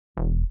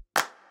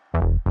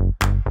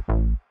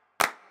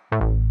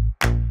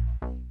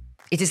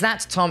It is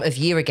that time of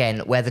year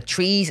again where the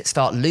trees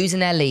start losing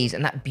their leaves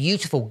and that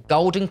beautiful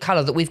golden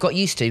colour that we've got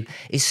used to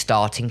is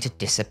starting to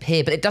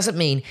disappear, but it doesn't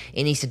mean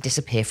it needs to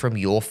disappear from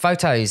your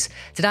photos.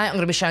 Today I'm going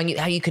to be showing you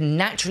how you can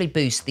naturally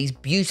boost these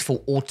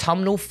beautiful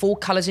autumnal fall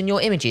colours in your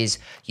images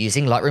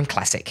using Lightroom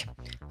Classic.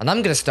 And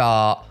I'm going to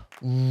start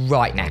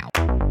right now.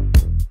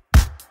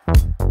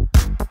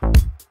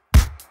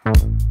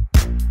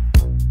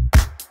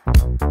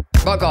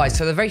 Right guys,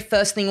 so the very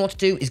first thing you want to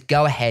do is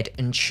go ahead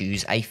and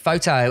choose a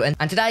photo.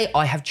 And today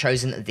I have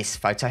chosen this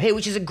photo here,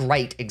 which is a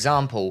great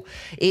example.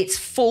 It's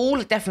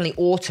fall, definitely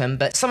autumn,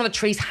 but some of the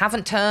trees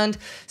haven't turned.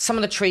 Some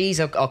of the trees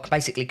are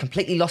basically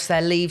completely lost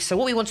their leaves. So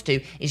what we want to do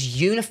is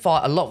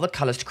unify a lot of the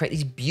colours to create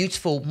this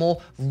beautiful,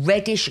 more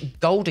reddish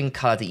golden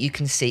colour that you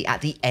can see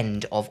at the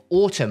end of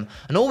autumn.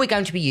 And all we're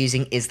going to be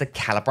using is the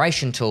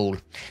calibration tool.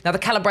 Now the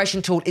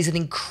calibration tool is an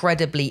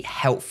incredibly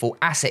helpful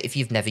asset if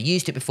you've never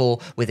used it before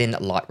within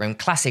Lightroom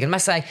Classic. And I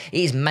must say, it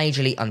is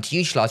majorly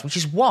underutilized, which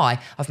is why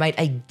I've made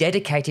a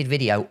dedicated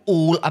video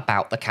all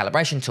about the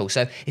calibration tool.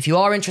 So if you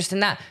are interested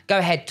in that, go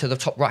ahead to the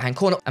top right-hand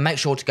corner and make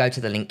sure to go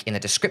to the link in the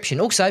description.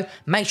 Also,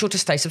 make sure to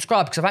stay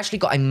subscribed because I've actually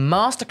got a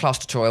masterclass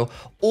tutorial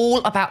all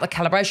about the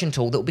calibration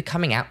tool that will be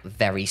coming out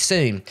very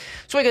soon.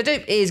 So what we're going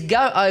to do is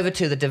go over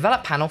to the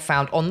develop panel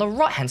found on the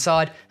right-hand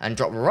side and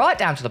drop right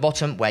down to the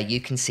bottom where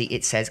you can see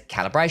it says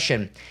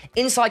calibration.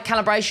 Inside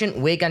calibration,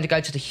 we're going to go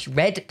to the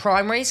red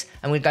primaries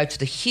and we're going to go to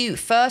the hue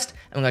first,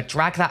 and we're going to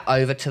drag that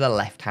over to the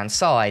left-hand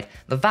side.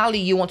 The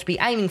value you want to be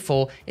aiming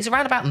for is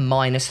around about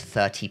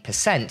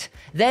 -30%.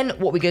 Then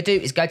what we're going to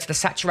do is go to the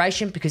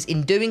saturation, because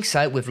in doing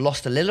so, we've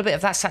lost a little bit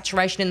of that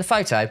saturation in the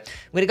photo.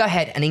 We're going to go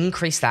ahead and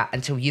increase that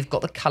until you've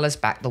got the colors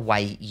back the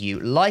way you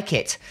like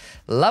it.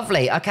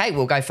 Lovely. Okay,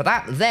 we'll go for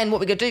that. Then what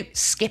we're going to do,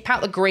 skip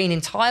out the green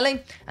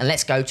entirely, and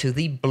let's go to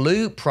the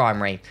blue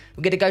primary.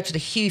 We're going to go to the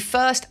hue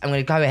first, and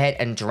we're going to go ahead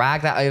and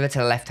drag that over to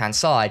the left-hand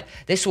side.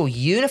 This will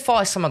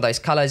unify some of those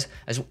colors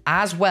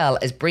as well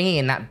as bringing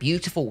in that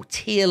beautiful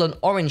teal and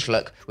orange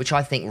look, which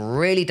I think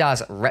really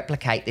does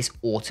replicate this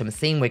autumn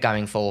theme we're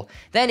going for.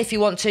 Then if you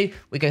want to,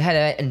 we go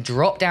ahead and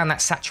drop down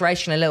that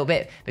saturation a little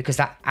bit, because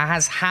that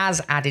has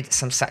added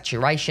some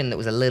saturation that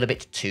was a little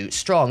bit too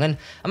strong. And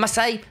I must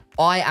say,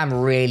 I am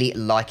really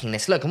liking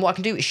this look. And what I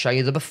can do is show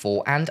you the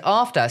before and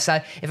after. So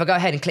if I go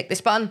ahead and click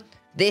this button,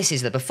 this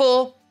is the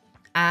before,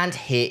 and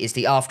here is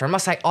the after. I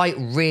must say, I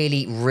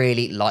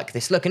really like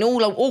this look. And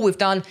all we've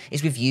done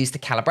is we've used the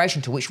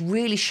calibration tool, which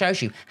really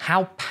shows you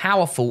how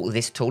powerful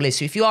this tool is.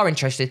 So if you are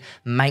interested,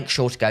 make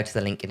sure to go to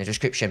the link in the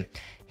description.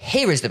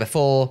 Here is the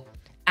before,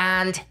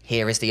 and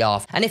here is the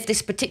after. And if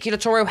this particular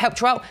tutorial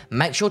helped you out,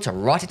 make sure to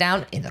write it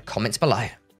down in the comments below.